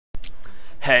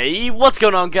Hey, what's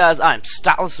going on, guys? I'm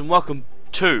Statless and welcome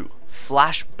to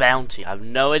Flash Bounty. I have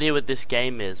no idea what this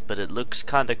game is, but it looks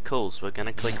kinda cool, so we're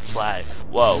gonna click play.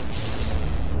 Whoa.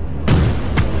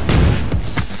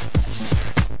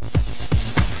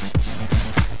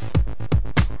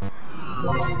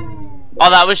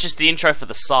 Oh, that was just the intro for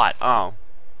the site. Oh.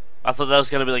 I thought that was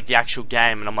gonna be like the actual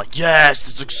game, and I'm like, yes,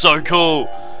 this looks so cool.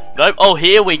 Nope. Oh,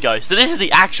 here we go. So this is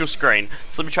the actual screen.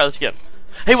 So let me try this again.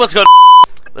 Hey, what's going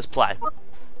on? Let's play.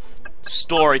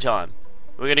 Story time.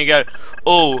 We're gonna go.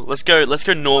 Oh, let's go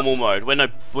normal mode. We're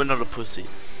not a pussy.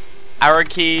 Arrow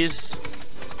keys.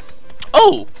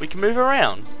 Oh, we can move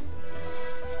around.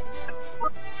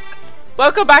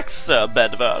 Welcome back, Sir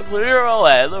Bedford. We're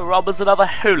aware the robbers and other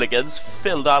hooligans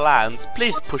filled our lands.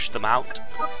 Please push them out.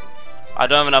 I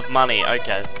don't have enough money.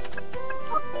 Okay.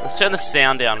 Let's turn the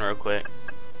sound down real quick.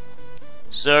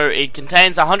 So it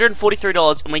contains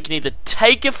 $143, and we can either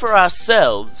take it for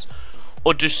ourselves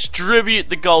or distribute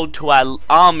the gold to our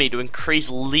army to increase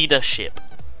leadership.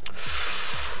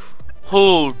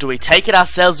 Oh, do we take it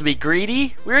ourselves and be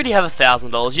greedy? We already have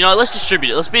 $1,000. You know, let's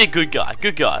distribute it. Let's be a good guy.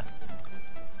 Good guy.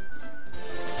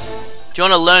 Do you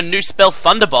want to learn new spell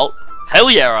Thunderbolt? Hell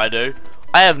yeah, I do.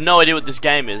 I have no idea what this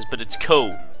game is, but it's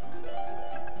cool.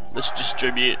 Let's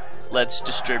distribute. Let's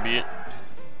distribute.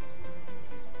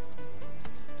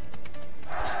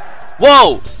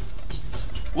 Whoa!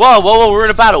 Whoa, whoa, whoa, we're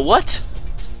in a battle. What?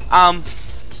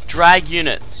 Drag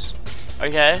units.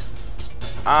 Okay.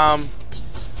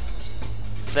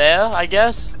 There, I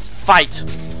guess. Fight.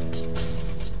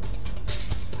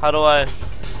 How do I...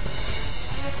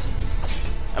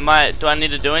 do I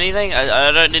need to do anything?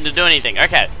 I don't need to do anything.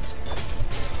 Okay.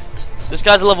 This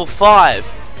guy's a level 5.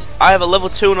 I have a level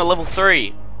 2 and a level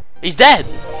 3. He's dead.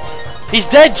 He's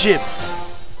dead, Jim.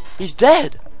 He's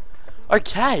dead.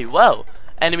 Okay, well.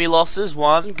 Enemy losses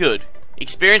 1. Good.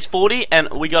 Experience 40, and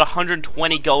we got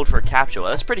 120 gold for a capture.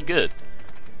 Well, that's pretty good.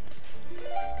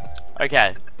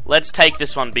 Okay, let's take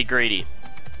this one. Be greedy.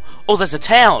 Oh, there's a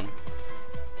town.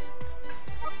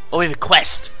 Oh, we have a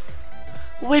quest.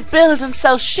 We build and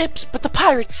sell ships, but the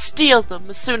pirates steal them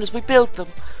as soon as we build them.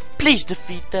 Please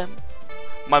defeat them.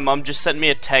 My mum just sent me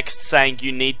a text saying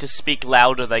you need to speak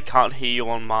louder, they can't hear you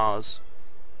on Mars.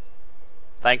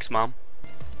 Thanks, Mum.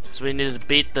 So we need to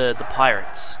beat the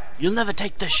pirates. You'll never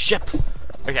take this ship.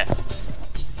 Okay.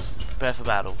 Prepare for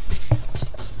battle.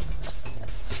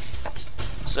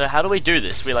 So how do we do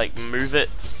this? We like move it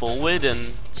forward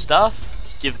and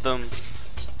stuff? Give them...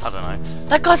 I don't know.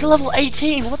 That guy's a level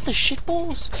 18. What the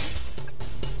shitballs?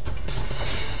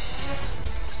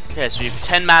 Okay, so we have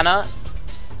 10 mana.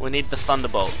 We need the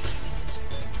Thunderbolt.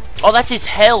 Oh, that's his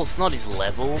health, not his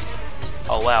level.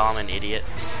 Oh wow, I'm an idiot.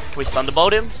 Can we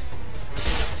Thunderbolt him?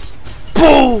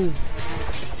 Boom!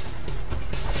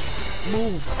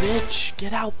 Move, bitch.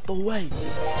 Get out the way.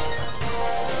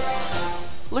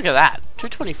 Look at that.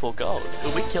 224 gold.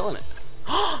 Are we killing it?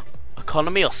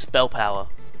 Economy or spell power?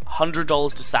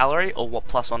 $100 to salary or what?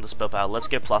 +1 to spell power. Let's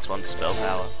go +1 to spell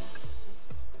power.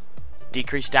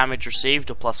 Decrease damage received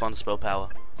or +1 to spell power.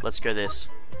 Let's go this.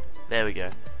 There we go.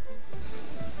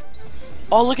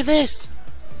 Oh, look at this.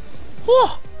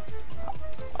 Whoa.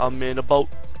 I'm in a boat.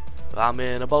 I'm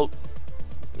in a boat.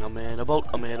 I'm in a boat.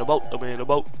 I'm in a boat. I'm in a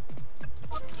boat.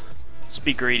 Let's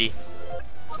be greedy.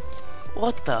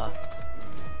 What the?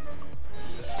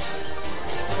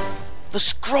 The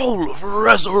Scroll of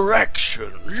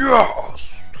Resurrection.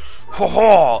 Yes. Ha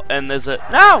ha. And there's a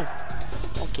no.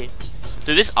 Okay.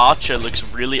 Dude, this archer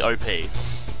looks really OP.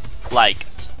 Like,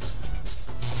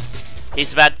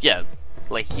 he's about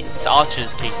like his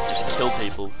archers can just kill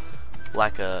people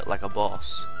like a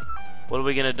boss. What are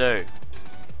we gonna do?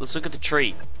 Let's look at the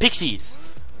tree. Pixies.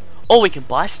 Oh, we can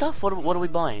buy stuff. What are we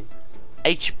buying?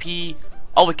 HP.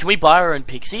 Oh, can we buy our own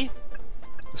pixie?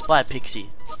 Let's buy a pixie.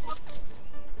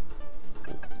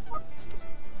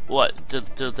 What?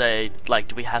 Do they, like,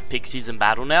 do we have pixies in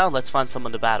battle now? Let's find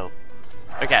someone to battle.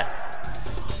 Okay.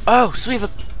 Oh, so we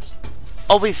have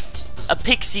we've a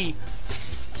pixie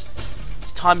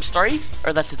times 3?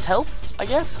 Or that's its health, I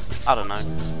guess? I don't know.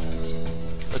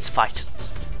 Let's fight.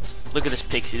 Look at this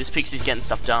pixie. This pixie's getting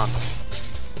stuff done.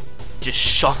 Just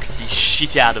shock the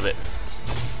shit out of it.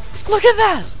 Look at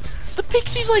that! The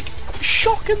pixie's like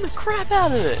shocking the crap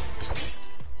out of it.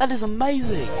 That is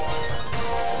amazing.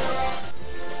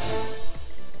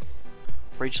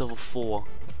 For each level 4.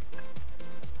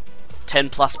 10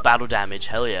 plus battle damage,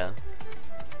 hell yeah.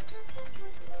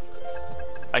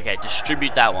 Okay,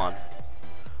 distribute that one.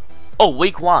 Oh,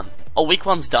 week 1. Oh, week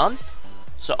 1's done?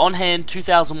 So on hand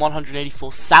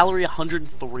 2,184, salary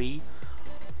 103.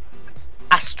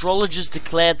 Astrologers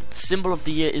declare that the symbol of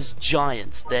the year is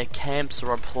giants. Their camps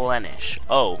replenish.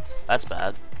 Oh, that's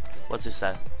bad. What's this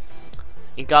say?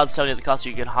 In Guard 70 of the castle,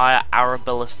 you can hire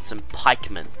arballists and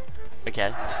pikemen.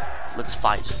 Okay, let's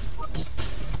fight.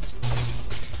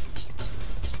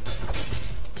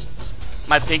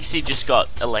 My pixie just got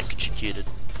electrocuted.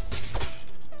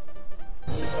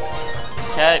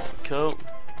 Okay, cool.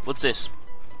 What's this?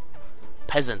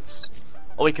 Peasants.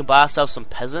 Oh, we can buy ourselves some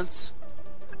peasants?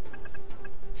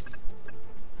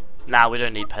 Nah, we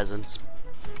don't need peasants.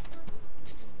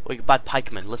 We can buy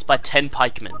pikemen. Let's buy 10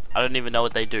 pikemen. I don't even know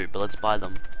what they do, but let's buy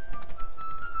them.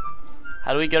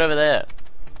 How do we get over there?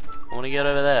 I want to get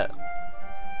over there.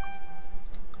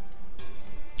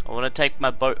 I want to take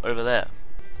my boat over there.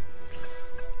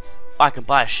 Oh, I can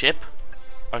buy a ship?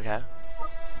 Okay.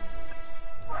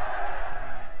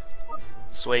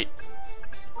 Sweet.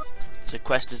 So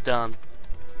quest is done.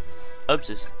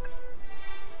 Oopsies.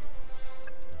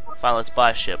 Fine, let's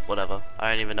buy a ship, whatever.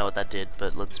 I don't even know what that did,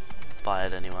 but let's buy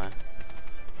it anyway.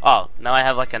 Oh, now I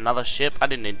have like another ship? I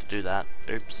didn't need to do that.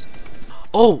 Oops.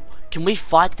 Oh, can we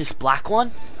fight this black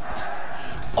one?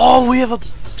 Oh, we have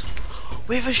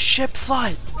a ship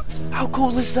fight. How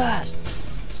cool is that?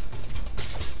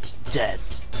 Dead.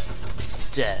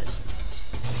 Dead.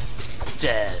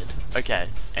 Dead. Okay,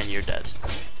 and you're dead.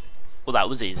 Well, that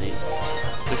was easy.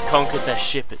 We've conquered their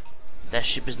ship. Their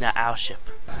ship is now our ship.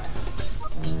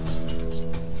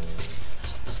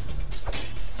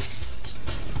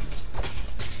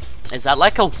 Is that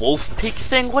like a wolf pig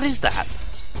thing? What is that?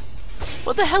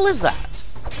 What the hell is that?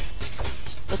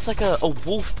 That's like a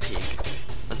wolf pig.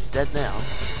 That's dead now.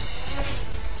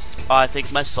 Oh, I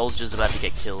think my soldier's about to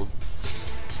get killed.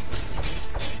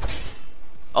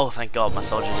 Oh, thank God, my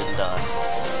soldier didn't die.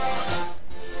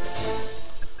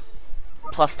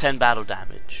 Plus 10 battle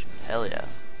damage. Hell yeah.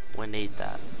 We need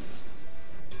that.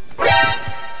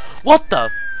 What the?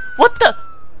 What the?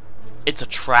 It's a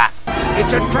trap.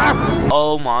 It's a trap!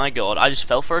 Oh my God, I just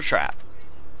fell for a trap.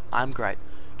 I'm great.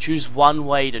 Choose one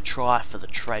way to try for the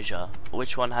treasure.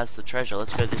 Which one has the treasure?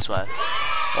 Let's go this way.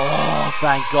 Oh,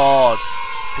 thank God.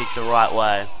 Picked the right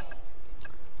way.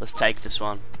 Let's take this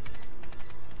one.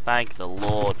 Thank the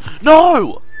Lord.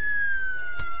 No!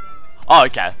 Oh,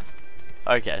 okay.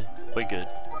 Okay, we're good.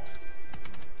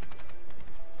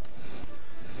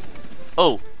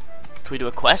 Oh, can we do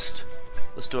a quest?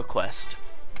 Let's do a quest.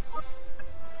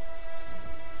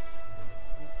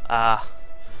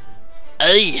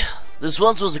 Hey, this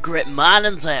once was a great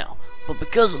mining town, but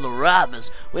because of the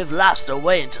robbers, we've lost our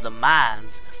way into the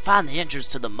mines. Find the entrance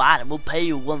to the mine and we'll pay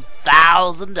you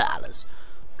 $1,000.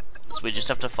 So we just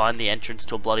have to find the entrance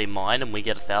to a bloody mine and we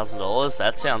get $1,000?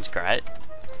 That sounds great.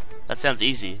 That sounds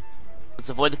easy. Let's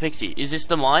avoid the pixie. Is this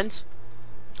the mines?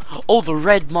 Oh, the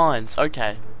red mines.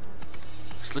 Okay.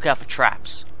 Let's look out for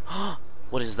traps.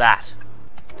 What is that?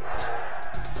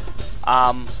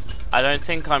 I don't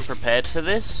think I'm prepared for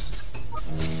this,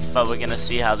 but we're gonna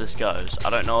see how this goes. I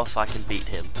don't know if I can beat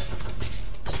him.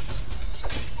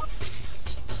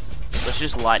 Let's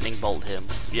just lightning bolt him.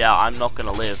 Yeah, I'm not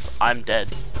gonna live. I'm dead.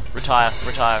 Retire,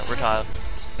 retire, retire.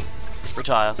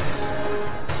 Retire.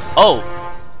 Oh!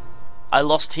 I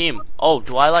lost him. Oh,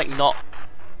 do I like not...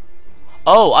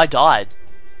 Oh, I died.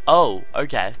 Oh,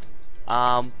 okay.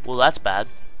 Well that's bad.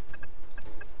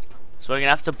 So we're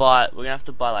gonna have to buy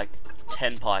like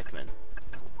 10 pikemen.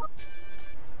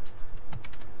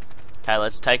 Okay,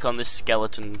 let's take on this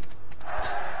skeleton.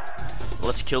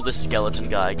 Let's kill this skeleton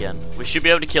guy again. We should be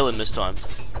able to kill him this time.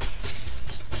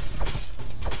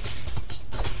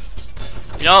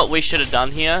 You know what we should have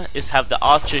done here is have the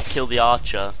archer kill the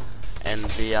archer and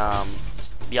the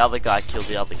other guy kill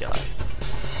the other guy.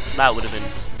 That would have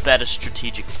been better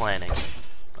strategic planning.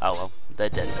 Oh well, they're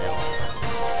dead now.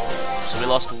 So we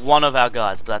lost one of our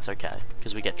guys, but that's okay,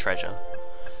 because we get treasure.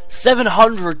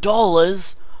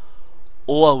 $700?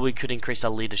 Or we could increase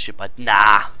our leadership by...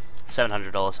 Nah!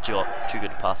 $700, too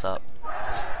good to pass up.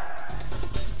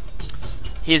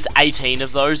 Here's 18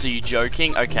 of those, are you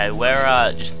joking? Okay,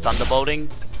 we're just thunderbolting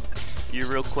you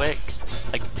real quick.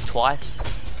 Like, twice.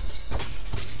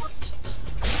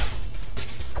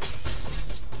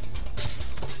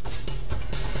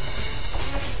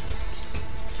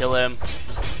 Kill him.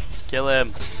 Kill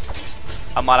him.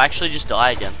 I might actually just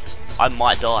die again. I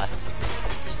might die.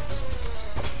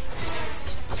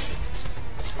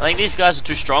 I think these guys are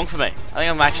too strong for me. I think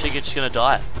I'm actually just gonna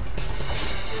die.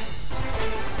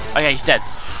 Okay, he's dead.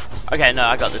 Okay, no,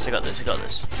 I got this, I got this, I got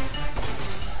this.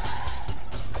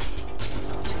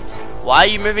 Why are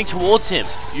you moving towards him?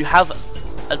 You have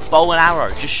a bow and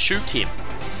arrow. Just shoot him.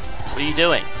 What are you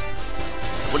doing?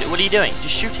 What are you doing?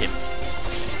 Just shoot him.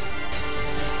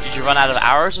 Did you run out of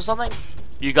arrows or something?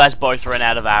 You guys both ran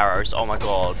out of arrows. Oh my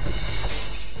god.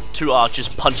 Two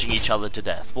archers punching each other to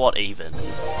death. What even?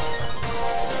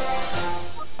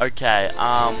 Okay,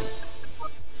 oh,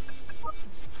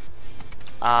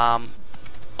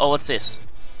 what's this?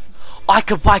 I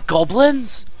could buy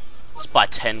goblins? Let's buy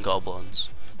 10 goblins.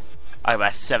 I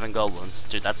buy 7 goblins.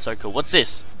 Dude, that's so cool. What's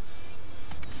this?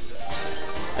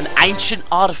 An ancient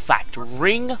artifact.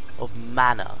 Ring of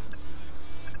Mana.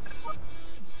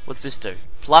 What's this do?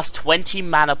 Plus 20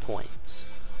 mana points.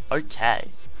 Okay.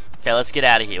 Okay, let's get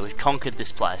out of here. We've conquered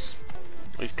this place.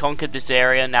 We've conquered this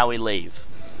area, now we leave.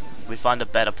 We find a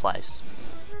better place.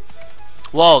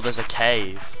 Whoa, there's a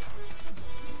cave.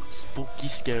 Spooky,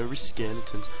 scary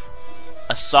skeletons.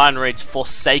 A sign reads,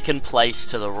 Forsaken Place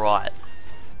to the right.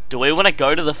 Do we want to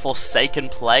go to the Forsaken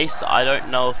Place? I don't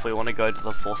know if we want to go to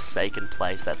the Forsaken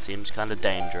Place. That seems kind of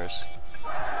dangerous.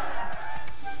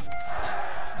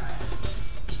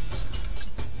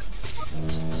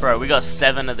 Bro, we got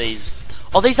 7 of these.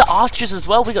 Oh, these are archers as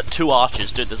well? We got 2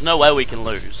 archers, dude. There's no way we can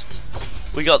lose.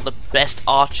 We got the best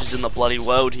archers in the bloody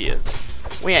world here.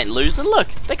 We ain't losing. Look,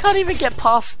 they can't even get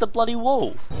past the bloody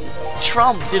wall.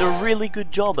 Trump did a really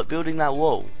good job at building that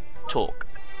wall. Talk.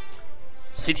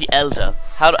 City Elder.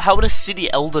 How would a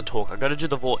City Elder talk? I gotta do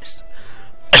the voice.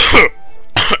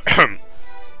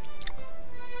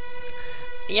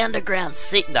 The underground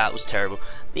sea. That was terrible.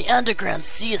 The underground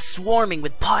sea is swarming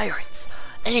with pirates.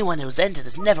 Anyone who's entered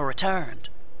has never returned.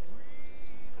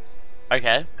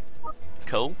 Okay.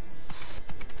 Cool.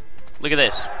 Look at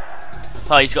this.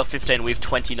 Oh, he's got 15. We have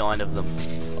 29 of them.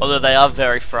 Although they are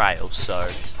very frail, so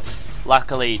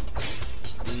luckily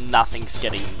nothing's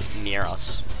getting near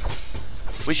us.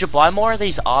 We should buy more of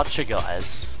these archer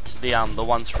guys. The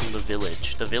ones from the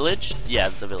village. The village? Yeah,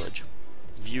 the village.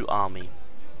 View army.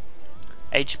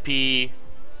 HP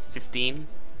 15.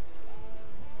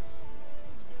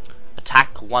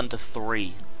 Attack 1 to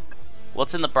 3.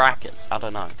 What's in the brackets? I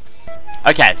don't know.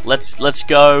 Okay, let's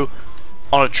go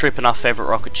on a trip in our favorite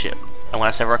rocket ship. And when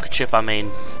I say rocket ship, I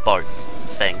mean boat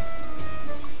thing.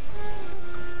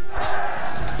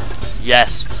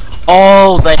 Yes.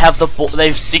 Oh, they have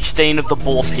they've 16 of the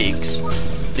boar pigs.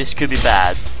 This could be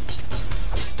bad.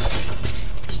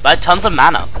 But tons of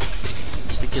mana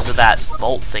because of that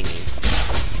bolt thingy.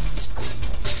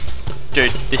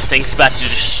 Dude, this thing's about to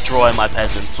destroy my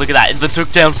peasants. Look at that. It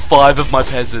took down 5 of my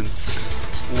peasants.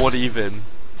 What even?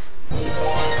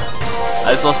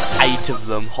 I just lost 8 of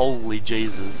them. Holy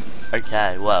Jesus.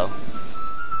 Okay, well.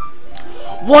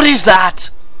 What is that?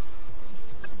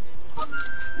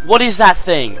 What is that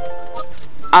thing?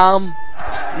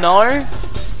 No?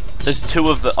 There's 2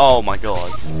 of the. Oh my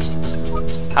god.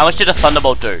 How much did a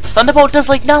Thunderbolt do? Thunderbolt does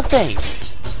like nothing.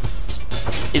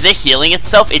 Is it healing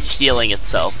itself? It's healing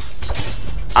itself.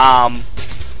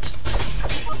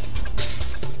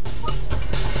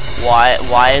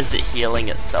 Why is it healing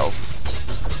itself?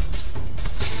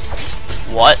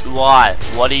 What? Why?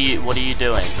 What are you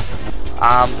doing?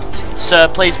 Sir,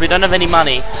 please, we don't have any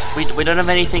money. We don't have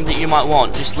anything that you might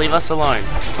want. Just leave us alone.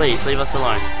 Please, leave us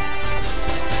alone.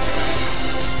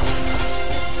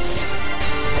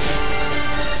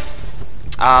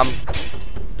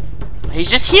 He's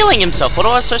just healing himself. What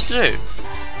am I supposed to do?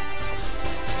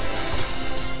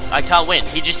 I can't win.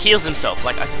 He just heals himself.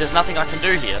 Like, there's nothing I can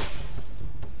do here.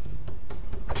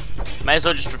 May as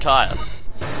well just retire.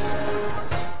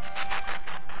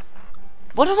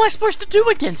 What am I supposed to do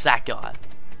against that guy?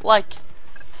 Like,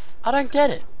 I don't get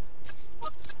it.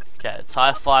 Okay, let's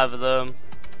hire 5 of them.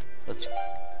 Let's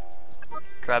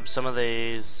grab some of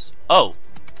these. Oh!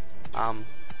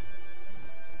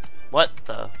 What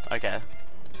the? Okay.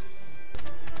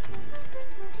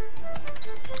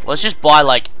 Let's just buy,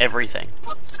 like, everything.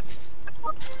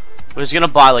 We're just gonna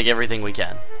buy, like, everything we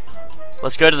can.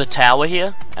 Let's go to the tower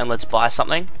here, and let's buy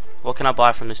something. What can I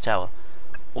buy from this tower?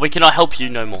 Well, we cannot help you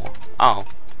no more. Oh.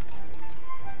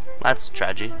 That's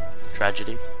tragedy.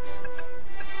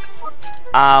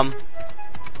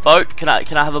 Boat? Can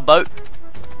I have a boat?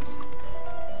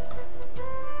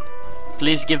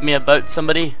 Please give me a boat,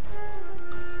 somebody.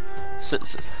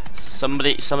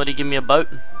 Somebody give me a boat.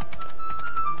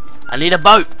 I need a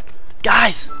boat!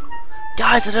 Guys!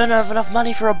 Guys, I don't have enough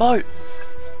money for a boat.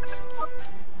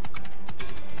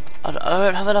 I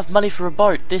don't have enough money for a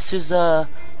boat. This is a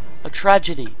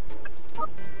tragedy.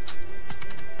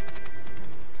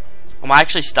 Am I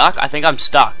actually stuck? I think I'm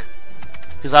stuck.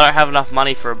 Because I don't have enough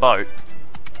money for a boat.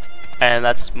 And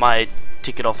that's my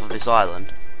ticket off of this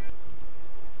island.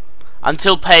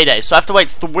 Until payday. So I have to wait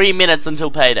 3 minutes until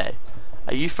payday.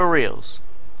 Are you for reals?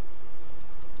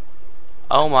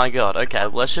 Oh my god. Okay,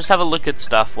 well, let's just have a look at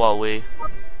stuff while we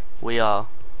are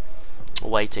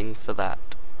Waiting for that.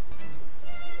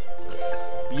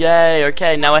 Yay,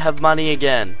 okay, now I have money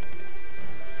again.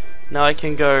 Now I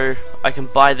can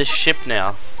buy this ship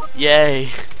now. Yay.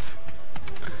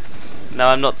 Now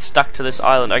I'm not stuck to this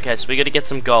island. Okay, so we gotta get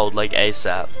some gold, like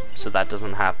ASAP, so that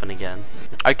doesn't happen again.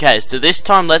 Okay, so this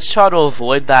time let's try to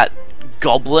avoid that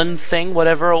goblin thing,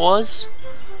 whatever it was.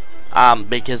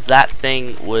 Because that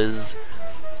thing was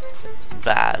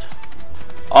bad.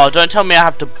 Oh, don't tell me I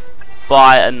have to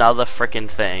buy another frickin'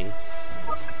 thing.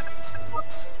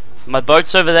 My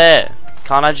boat's over there.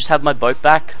 Can't I just have my boat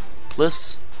back,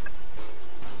 please?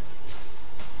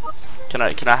 Can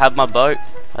I have my boat?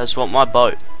 I just want my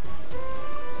boat.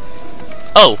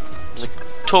 Oh, there's a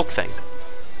talk thing.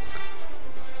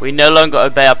 We no longer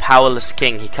obey our powerless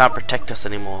king. He can't protect us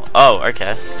anymore. Oh,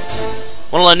 okay.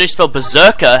 Wanna learn a new spell,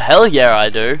 Berserker? Hell yeah, I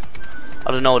do.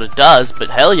 I don't know what it does, but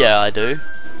hell yeah, I do.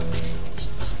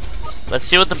 Let's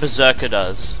see what the Berserker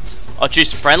does. Oh,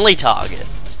 choose friendly target.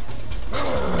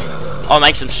 Oh, it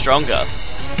makes him stronger.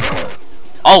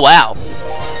 Oh, wow.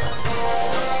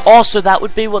 Oh, so that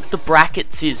would be what the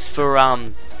brackets is for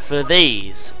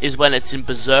these, is when it's in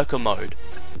Berserker mode,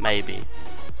 maybe.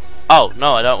 Oh,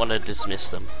 no, I don't want to dismiss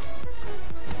them.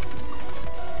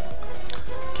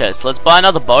 Okay, so let's buy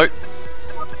another boat.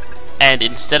 And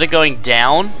instead of going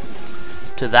down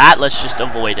to that, let's just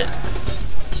avoid it.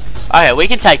 Okay, we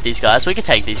can take these guys. We can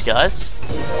take these guys.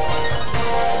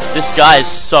 This guy is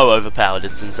so overpowered,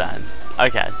 it's insane.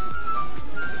 Okay.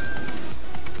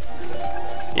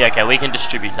 Yeah, okay, we can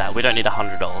distribute that. We don't need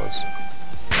 $100.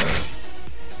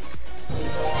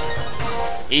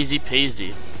 Easy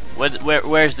peasy.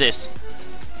 Where is this?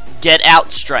 Get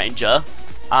out, stranger.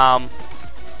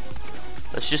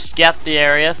 Let's just scout the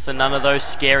area for none of those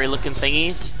scary looking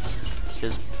thingies.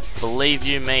 Because believe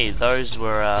you me, those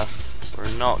were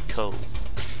not cool.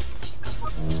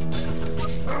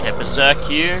 Okay, berserk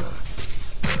you.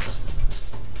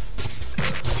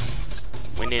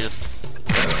 We need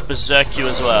let's berserk you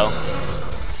as well.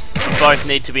 You both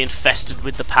need to be infested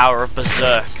with the power of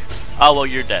berserk. Oh well,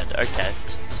 you're dead. Okay.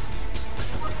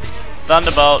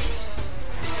 Thunderbolt.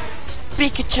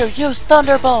 Pikachu, use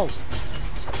Thunderbolt.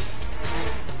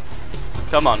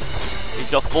 Come on. He's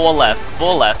got 4 left.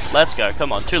 4 left. Let's go.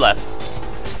 Come on. 2 left.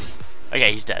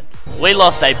 Okay, he's dead. We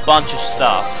lost a bunch of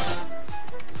stuff.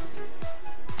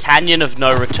 Canyon of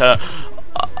no return.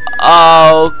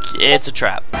 Oh, it's a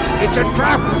trap. It's a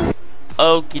trap!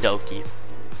 Okie dokie.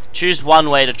 Choose one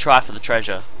way to try for the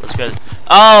treasure. Let's go.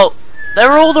 Oh! They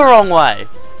were all the wrong way.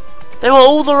 They were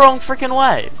all the wrong freaking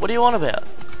way. What do you want about?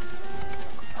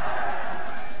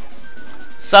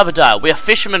 Sabadar, we are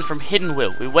fishermen from Hidden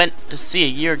Will. We went to sea a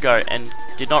year ago and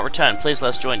did not return. Please let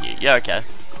us join you. Yeah, okay.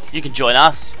 You can join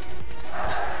us.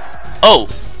 Oh!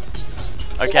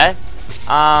 Okay.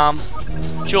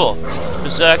 Sure.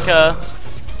 Berserker.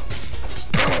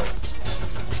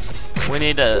 We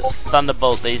need to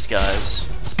thunderbolt these guys.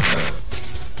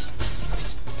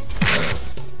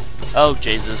 Oh,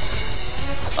 Jesus.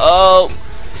 Oh!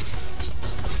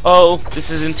 Oh,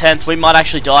 this is intense. We might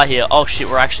actually die here. Oh shit,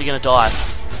 we're actually gonna die.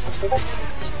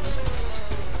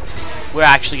 We're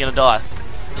actually gonna die.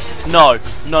 No.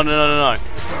 No, no, no, no,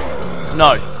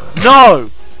 no. No. No!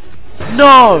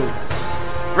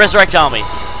 No! Resurrect army.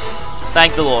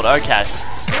 Thank the Lord. Okay.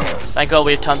 Thank God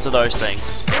we have tons of those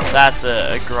things. That's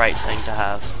a great thing to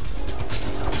have.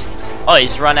 Oh,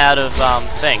 he's run out of,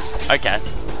 thing. Okay.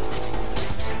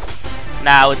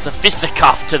 Now it's a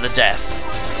fisticuff to the death.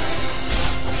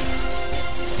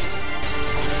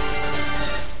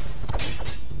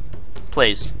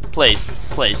 Please, please,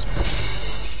 please.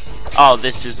 Oh,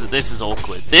 this is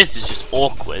awkward. This is just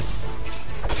awkward.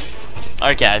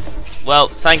 Okay. Well,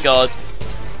 thank God.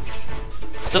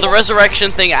 So the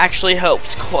resurrection thing actually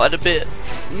helps quite a bit.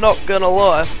 Not gonna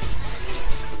lie.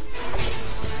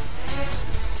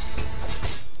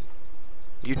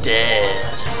 You're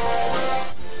dead.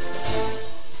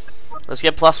 Let's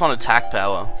get +1 attack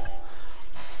power.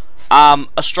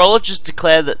 Astrologers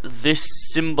declare that the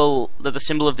symbol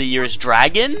of the year is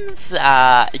dragons.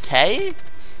 Okay.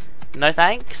 No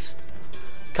thanks.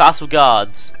 Castle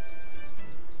guards.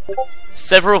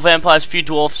 Several vampires, few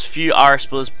dwarfs, few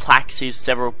Arispillars, Plaxies,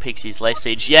 several pixies lay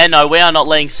siege. Yeah, no, we are not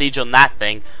laying siege on that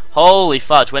thing. Holy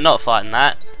fudge, we're not fighting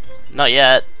that. Not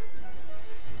yet.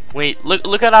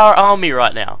 Look at our army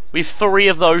right now. We have 3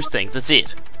 of those things. That's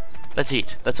it. That's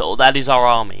it. That's all. That is our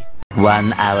army.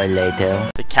 1 hour later.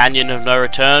 The Canyon of No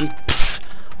Return. Pfft,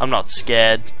 I'm not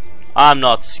scared. I'm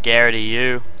not scared of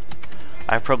you.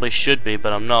 I probably should be,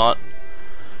 but I'm not.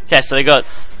 Okay, so they got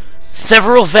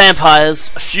several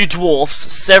vampires, a few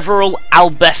dwarfs, several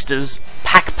albesters,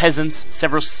 pack peasants,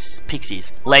 several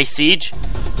pixies. Lay siege.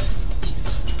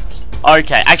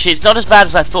 Okay, actually it's not as bad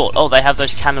as I thought. Oh, they have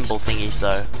those cannonball thingies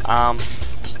though.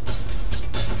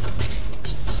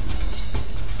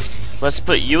 Let's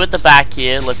put you at the back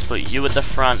here, let's put you at the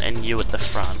front and you at the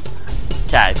front.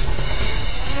 Okay.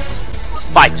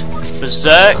 Fight!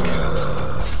 Berserk!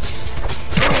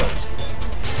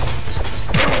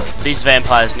 These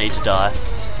vampires need to die.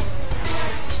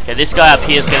 Okay, this guy up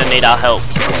here is going to need our help,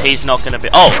 because he's not going to be...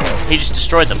 Oh! He just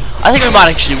destroyed them. I think we might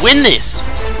actually win this!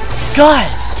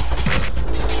 Guys!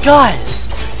 Guys!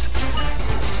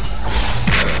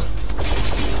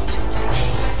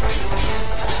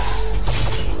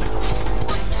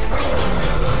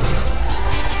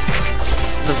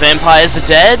 The vampires are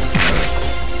dead?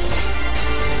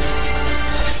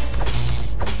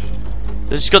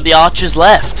 They've just got the archers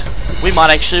left. We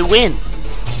might actually win.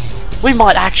 We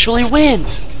might actually win.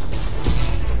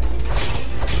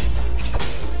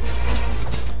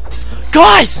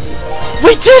 Guys!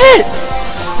 We did it!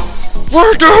 We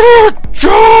did it!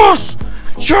 Yes!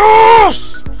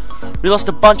 Yes! We lost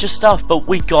a bunch of stuff, but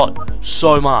we got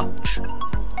so much.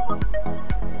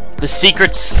 The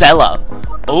secret cellar.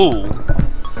 Oh.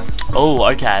 Oh,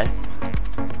 okay.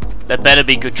 There better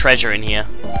be good treasure in here.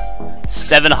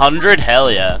 700?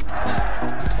 Hell yeah.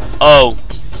 Oh.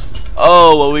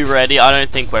 Oh, are we ready? I don't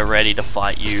think we're ready to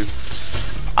fight you.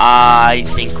 I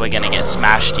think we're gonna get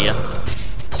smashed here.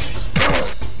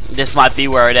 This might be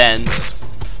where it ends.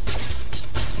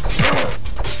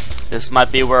 This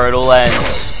might be where it all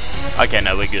ends. Okay,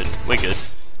 no, we're good. We're good.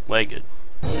 We're good.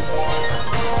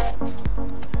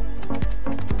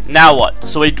 Now what?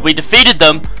 So we defeated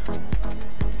them.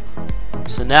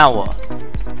 So now what?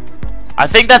 I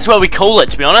think that's where we call it,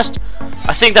 to be honest.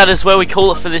 I think that is where we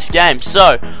call it for this game.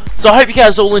 So I hope you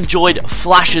guys all enjoyed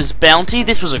Flash's Bounty.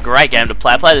 This was a great game to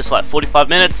play. I played this for like 45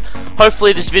 minutes.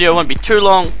 Hopefully this video won't be too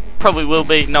long. Probably will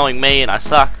be, knowing me, and I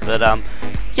suck. But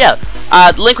yeah.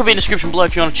 The link will be in the description below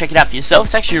if you want to check it out for yourself.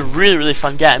 It's actually a really, really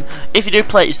fun game. If you do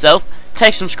play it yourself,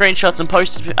 take some screenshots and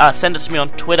post it, send it to me on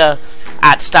Twitter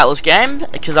at Statless Game,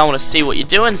 because I want to see what you're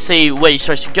doing, see where you're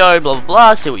supposed to go, blah blah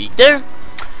blah, see what you do.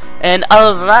 And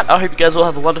other than that, I hope you guys all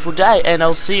have a wonderful day, and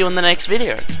I'll see you in the next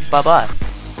video. Bye bye.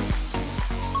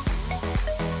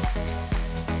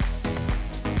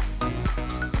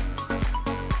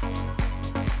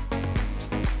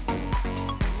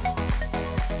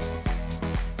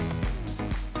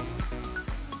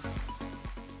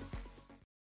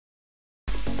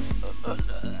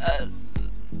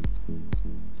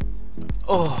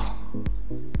 Oh.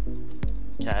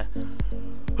 Okay.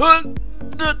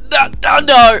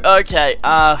 No. Okay.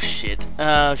 Oh shit.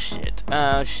 Oh shit.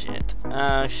 Oh shit.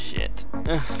 Oh shit.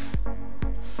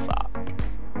 Fuck.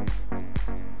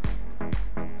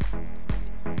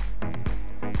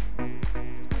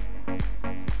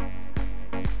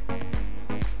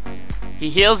 He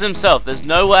heals himself. There's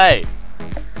no way.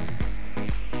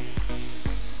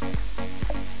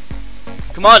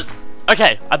 Come on.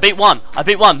 Okay, I beat one. I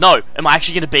beat one. No. Am I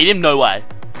actually going to beat him? No way.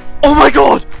 Oh my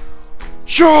god!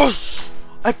 Yes!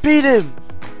 I beat him!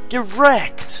 Get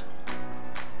wrecked!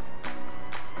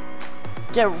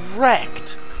 Get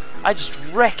wrecked! I just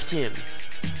wrecked him.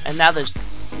 And now there's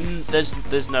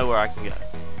nowhere I can go.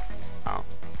 Oh.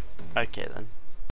 Okay then.